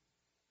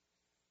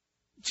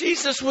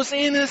 Jesus was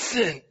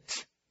innocent.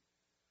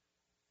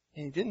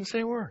 And he didn't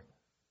say a word.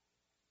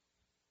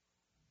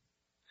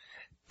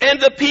 And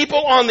the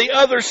people on the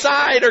other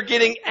side are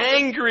getting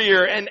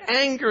angrier and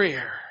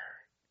angrier.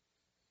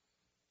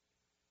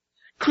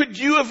 Could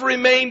you have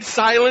remained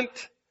silent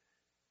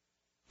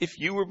if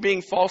you were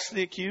being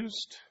falsely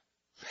accused?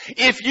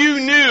 If you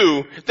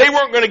knew they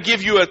weren't going to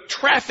give you a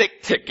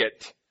traffic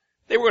ticket,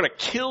 they were going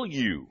to kill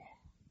you,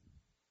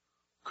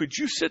 could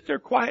you sit there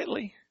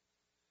quietly?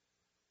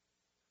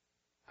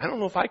 I don't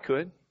know if I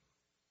could.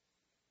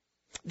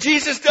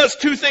 Jesus does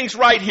two things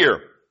right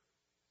here.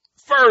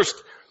 First,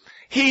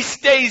 he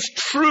stays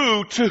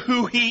true to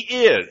who he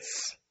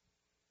is.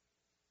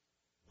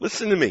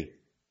 Listen to me.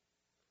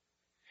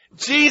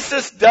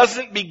 Jesus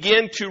doesn't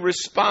begin to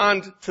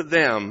respond to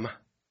them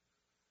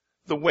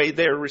the way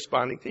they're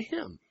responding to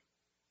him.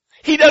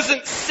 He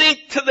doesn't sink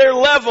to their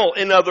level,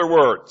 in other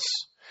words.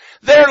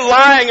 They're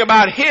lying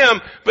about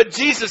him, but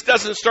Jesus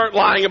doesn't start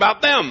lying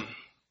about them.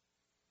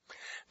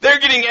 They're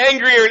getting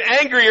angrier and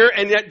angrier,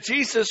 and yet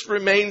Jesus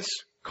remains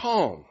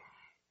calm.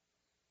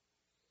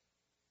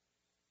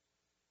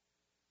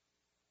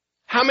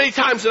 How many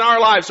times in our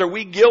lives are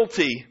we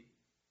guilty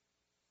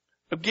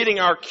of getting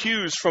our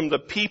cues from the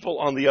people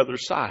on the other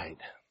side?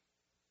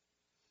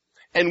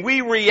 And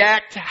we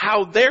react to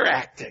how they're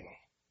acting.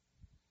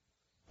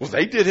 Well,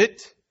 they did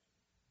it.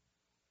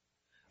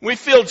 We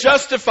feel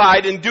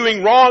justified in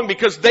doing wrong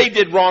because they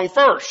did wrong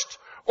first,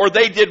 or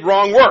they did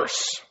wrong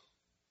worse.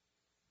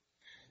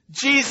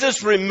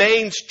 Jesus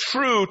remains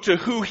true to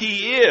who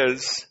he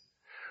is,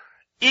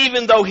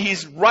 even though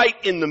he's right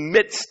in the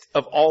midst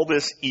of all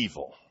this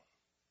evil.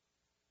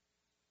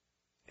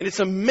 And it's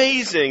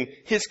amazing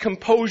his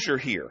composure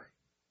here.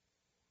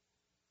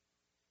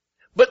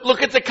 But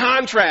look at the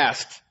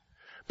contrast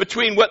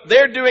between what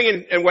they're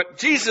doing and what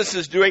Jesus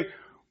is doing,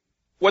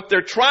 what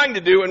they're trying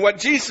to do and what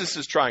Jesus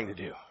is trying to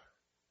do.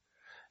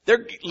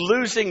 They're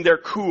losing their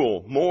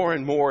cool more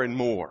and more and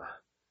more.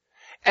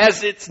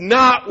 As it's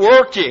not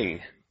working,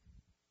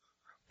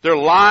 their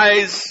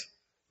lies,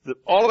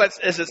 all of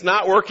that, as it's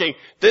not working,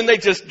 then they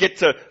just get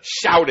to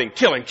shouting,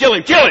 kill him, kill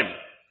him, kill him.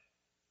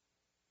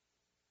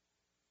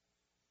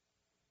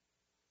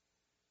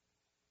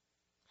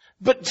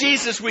 But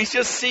Jesus, we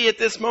just see at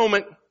this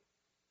moment,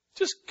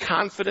 just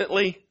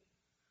confidently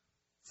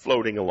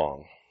floating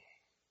along.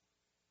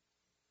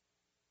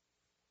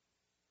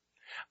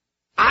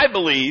 I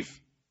believe,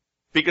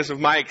 because of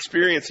my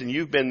experience, and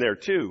you've been there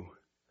too,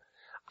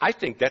 I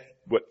think that's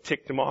what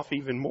ticked him off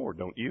even more,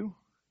 don't you?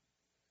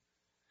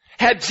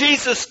 Had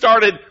Jesus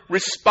started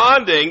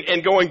responding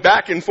and going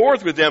back and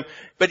forth with them,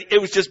 but it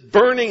was just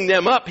burning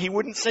them up, he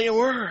wouldn't say a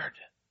word.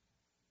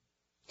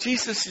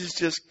 Jesus is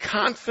just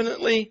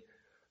confidently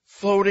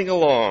floating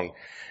along.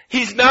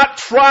 He's not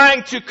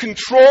trying to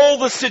control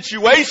the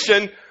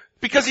situation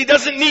because he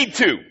doesn't need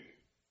to.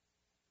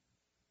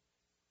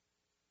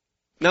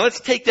 Now let's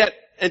take that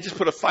and just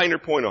put a finer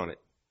point on it.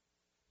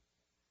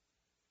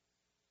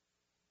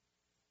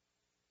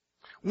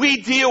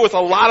 We deal with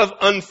a lot of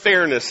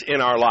unfairness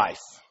in our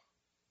life.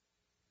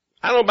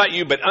 I don't know about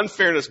you, but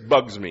unfairness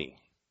bugs me.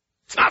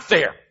 It's not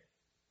fair.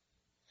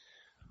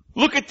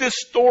 Look at this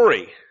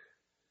story.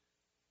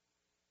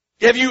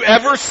 Have you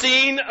ever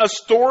seen a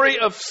story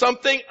of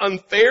something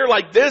unfair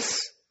like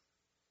this?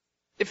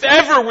 If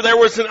ever there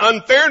was an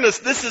unfairness,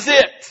 this is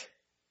it.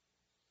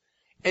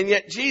 And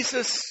yet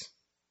Jesus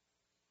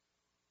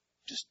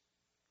just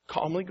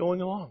calmly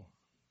going along.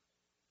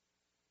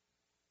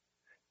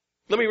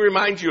 Let me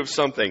remind you of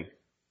something.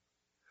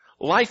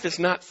 Life is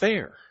not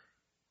fair.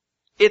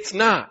 It's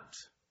not.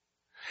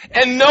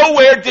 And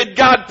nowhere did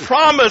God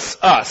promise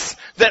us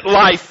that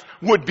life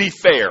would be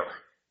fair.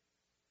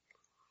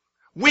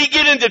 We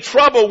get into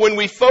trouble when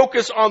we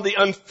focus on the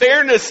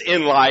unfairness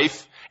in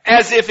life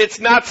as if it's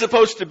not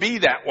supposed to be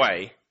that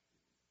way.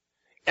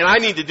 And I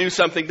need to do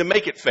something to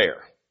make it fair.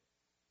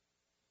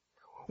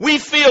 We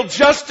feel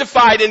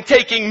justified in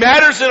taking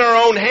matters in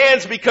our own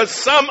hands because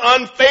some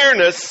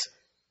unfairness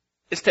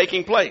is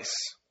taking place.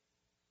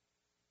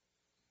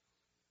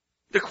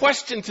 The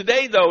question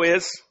today, though,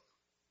 is,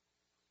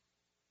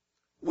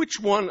 which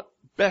one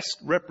best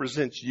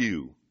represents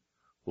you,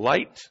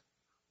 light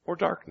or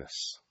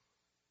darkness?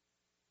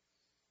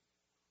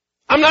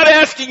 I'm not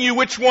asking you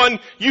which one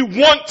you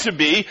want to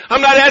be.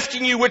 I'm not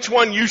asking you which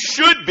one you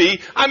should be.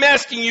 I'm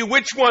asking you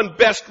which one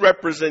best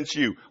represents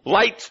you,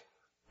 light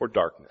or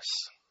darkness.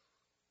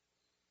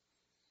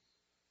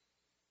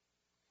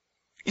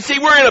 You see,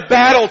 we're in a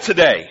battle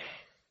today.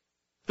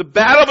 The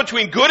battle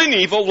between good and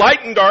evil,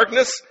 light and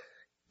darkness,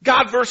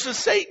 God versus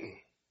Satan.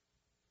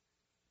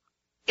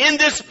 In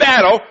this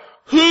battle,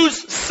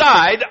 whose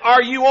side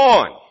are you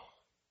on?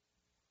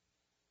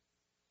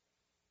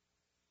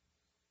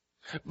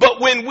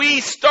 But when we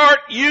start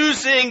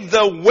using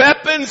the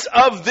weapons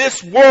of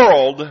this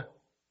world,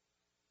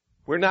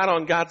 we're not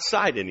on God's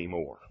side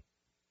anymore.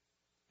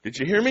 Did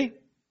you hear me?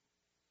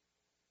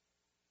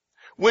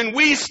 When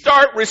we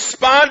start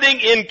responding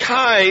in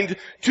kind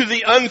to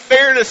the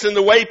unfairness in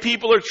the way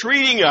people are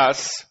treating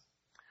us,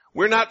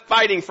 we're not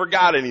fighting for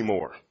God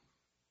anymore.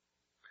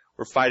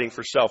 We're fighting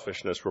for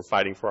selfishness. We're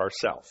fighting for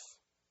ourselves.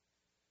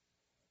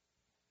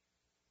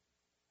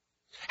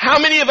 How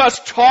many of us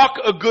talk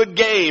a good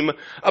game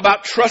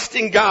about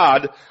trusting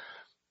God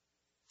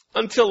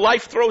until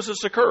life throws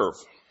us a curve?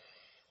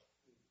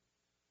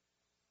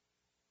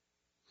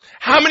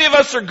 How many of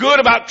us are good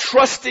about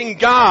trusting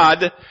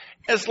God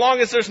as long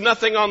as there's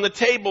nothing on the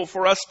table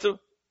for us to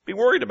be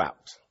worried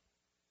about?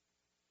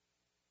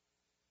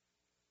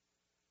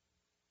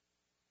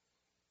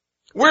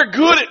 We're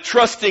good at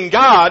trusting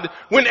God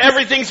when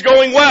everything's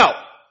going well.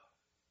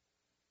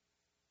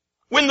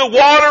 When the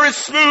water is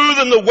smooth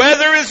and the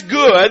weather is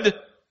good,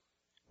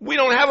 we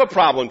don't have a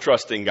problem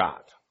trusting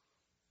God.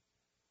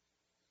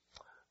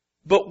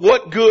 But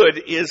what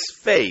good is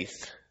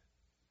faith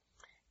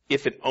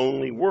if it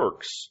only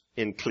works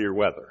in clear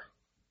weather?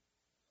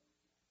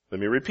 Let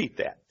me repeat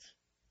that.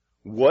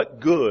 What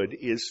good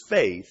is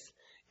faith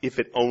if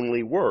it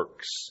only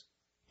works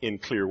in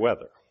clear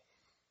weather.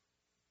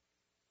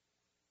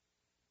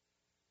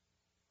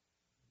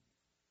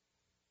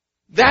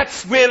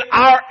 That's when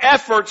our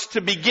efforts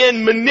to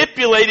begin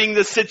manipulating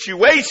the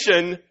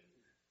situation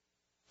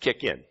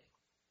kick in.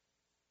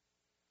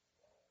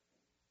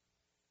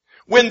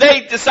 When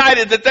they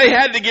decided that they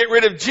had to get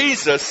rid of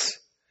Jesus,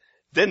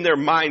 then their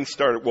mind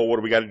started, well, what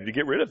do we got to do to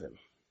get rid of him?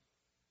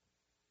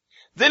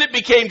 Then it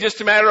became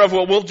just a matter of,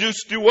 well, we'll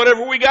just do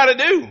whatever we got to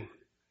do.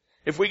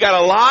 If we got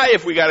to lie,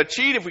 if we got to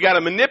cheat, if we got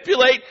to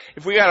manipulate,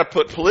 if we got to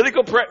put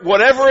political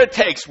whatever it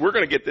takes, we're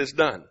going to get this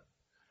done.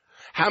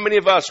 How many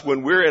of us,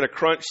 when we're in a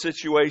crunch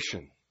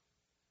situation,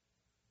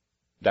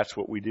 that's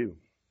what we do?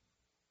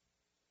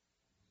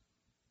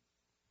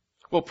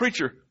 Well,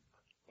 preacher,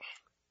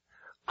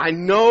 I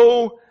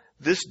know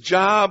this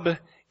job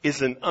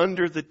is an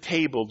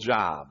under-the-table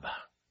job.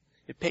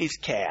 It pays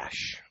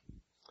cash.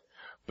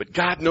 But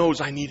God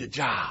knows I need a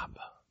job.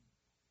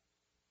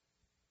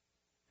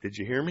 Did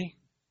you hear me?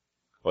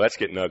 Well, that's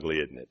getting ugly,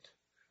 isn't it?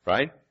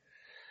 Right?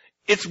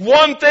 It's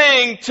one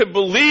thing to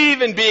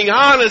believe in being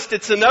honest.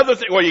 It's another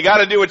thing. Well, you got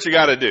to do what you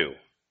got to do.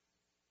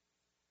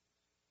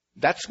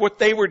 That's what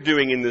they were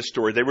doing in this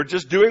story. They were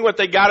just doing what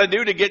they got to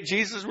do to get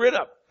Jesus rid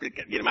of,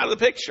 get him out of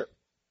the picture.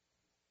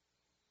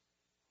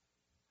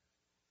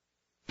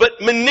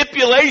 But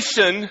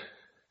manipulation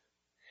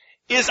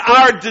is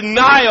our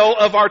denial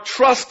of our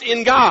trust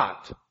in God.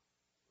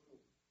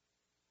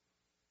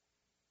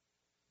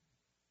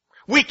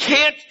 We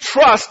can't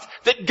trust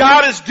that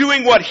God is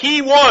doing what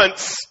He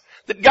wants,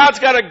 that God's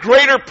got a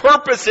greater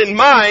purpose in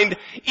mind,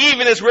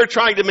 even as we're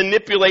trying to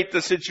manipulate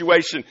the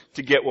situation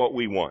to get what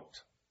we want.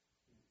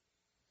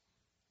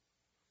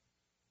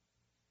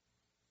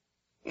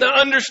 Now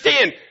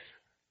understand,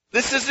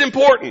 this is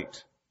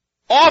important.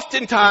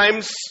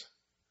 Oftentimes,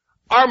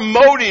 our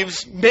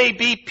motives may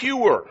be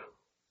pure.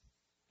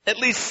 At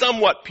least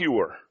somewhat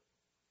pure.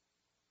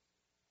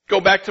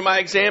 Go back to my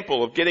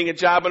example of getting a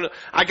job.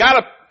 I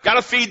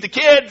gotta feed the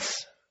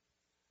kids.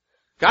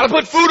 Gotta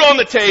put food on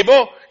the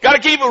table. Gotta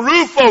keep a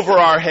roof over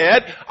our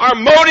head. Our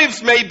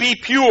motives may be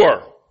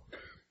pure.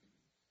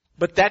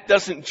 But that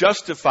doesn't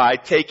justify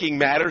taking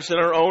matters in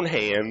our own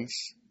hands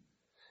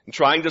and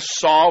trying to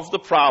solve the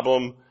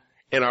problem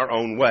in our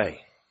own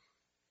way.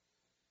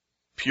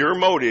 Pure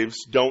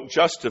motives don't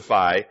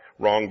justify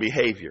wrong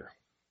behavior.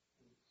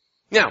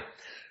 Now,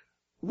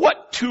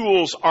 what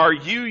tools are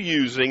you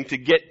using to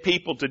get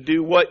people to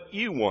do what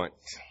you want?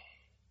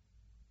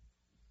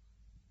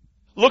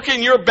 Look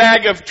in your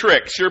bag of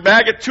tricks, your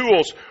bag of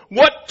tools.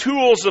 What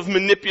tools of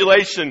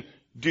manipulation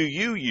do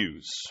you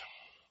use?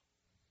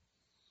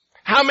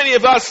 How many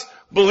of us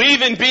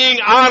believe in being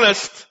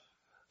honest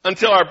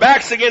until our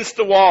back's against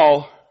the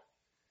wall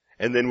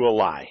and then we'll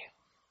lie?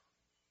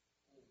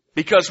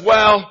 Because,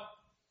 well,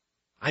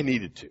 I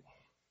needed to.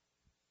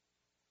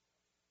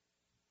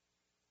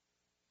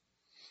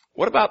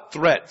 What about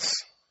threats?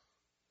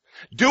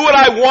 Do what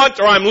I want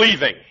or I'm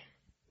leaving.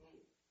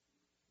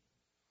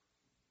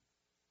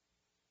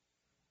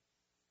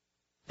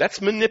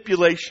 That's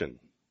manipulation.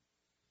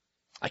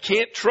 I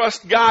can't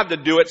trust God to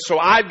do it, so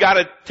I've got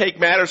to take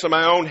matters in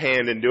my own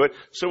hand and do it.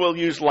 So we'll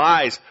use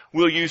lies.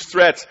 We'll use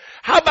threats.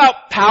 How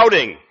about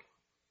pouting? If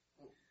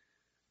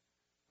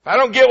I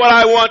don't get what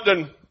I want,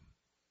 then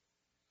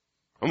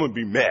I'm going to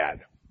be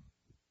mad.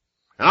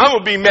 And I'm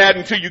going to be mad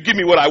until you give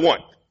me what I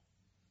want.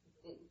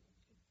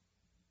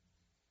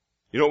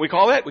 You know what we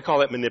call that? We call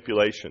that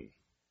manipulation.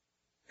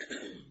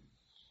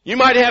 You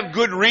might have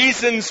good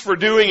reasons for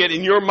doing it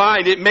in your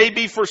mind. It may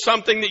be for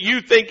something that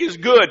you think is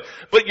good,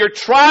 but you're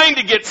trying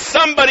to get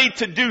somebody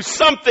to do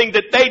something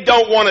that they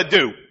don't want to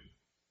do,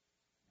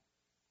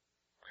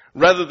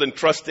 rather than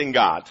trusting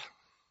God.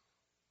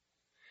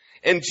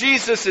 And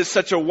Jesus is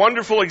such a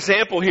wonderful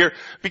example here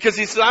because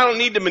he says, I don't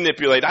need to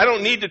manipulate. I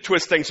don't need to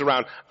twist things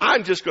around.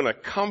 I'm just going to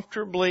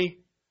comfortably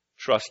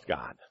trust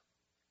God.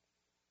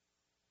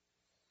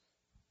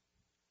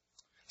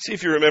 See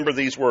if you remember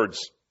these words.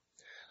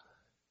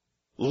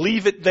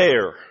 Leave it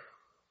there.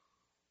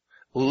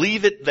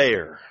 Leave it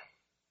there.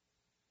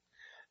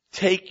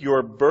 Take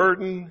your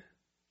burden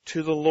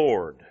to the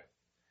Lord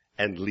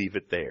and leave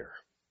it there.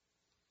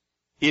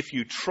 If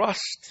you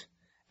trust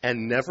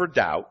and never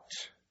doubt,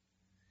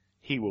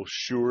 He will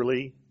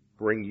surely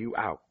bring you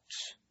out.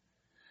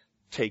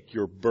 Take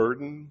your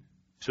burden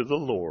to the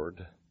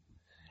Lord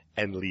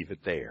and leave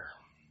it there.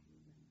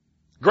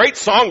 Great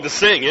song to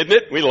sing, isn't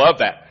it? We love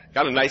that.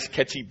 Got a nice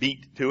catchy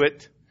beat to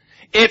it.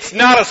 It's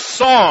not a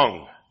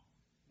song.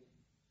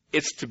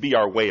 It's to be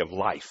our way of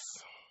life.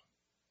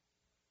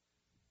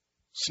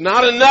 It's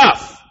not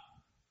enough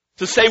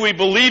to say we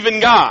believe in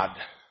God.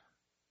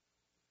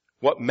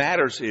 What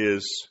matters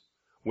is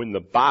when the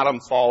bottom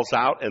falls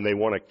out and they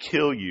want to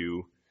kill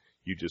you,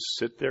 you just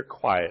sit there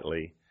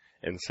quietly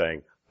and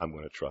saying, I'm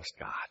going to trust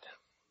God.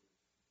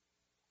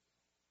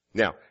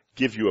 Now,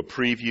 give you a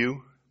preview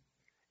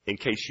in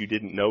case you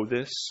didn't know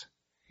this.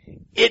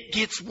 It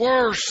gets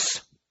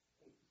worse.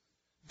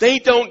 They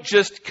don't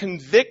just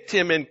convict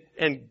him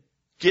and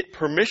get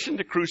permission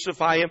to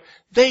crucify him,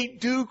 they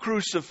do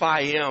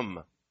crucify him.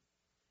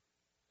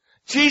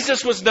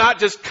 Jesus was not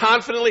just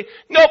confidently,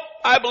 nope,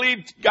 I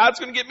believe God's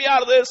going to get me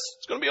out of this.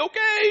 It's going to be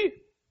okay.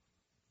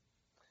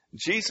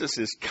 Jesus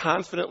is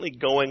confidently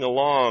going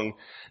along,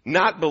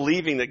 not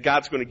believing that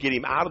God's going to get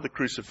him out of the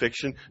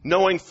crucifixion,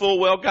 knowing full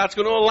well God's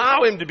going to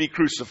allow him to be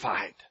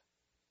crucified.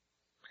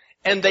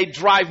 And they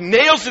drive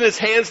nails in his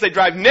hands, they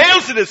drive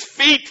nails in his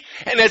feet,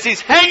 and as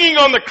he's hanging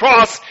on the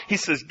cross, he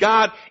says,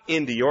 God,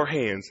 into your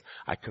hands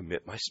I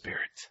commit my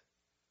spirit.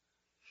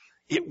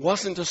 It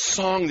wasn't a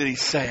song that he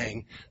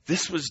sang.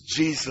 This was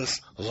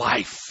Jesus'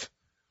 life.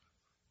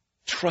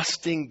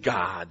 Trusting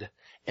God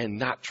and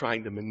not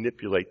trying to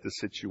manipulate the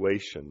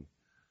situation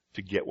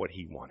to get what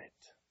he wanted.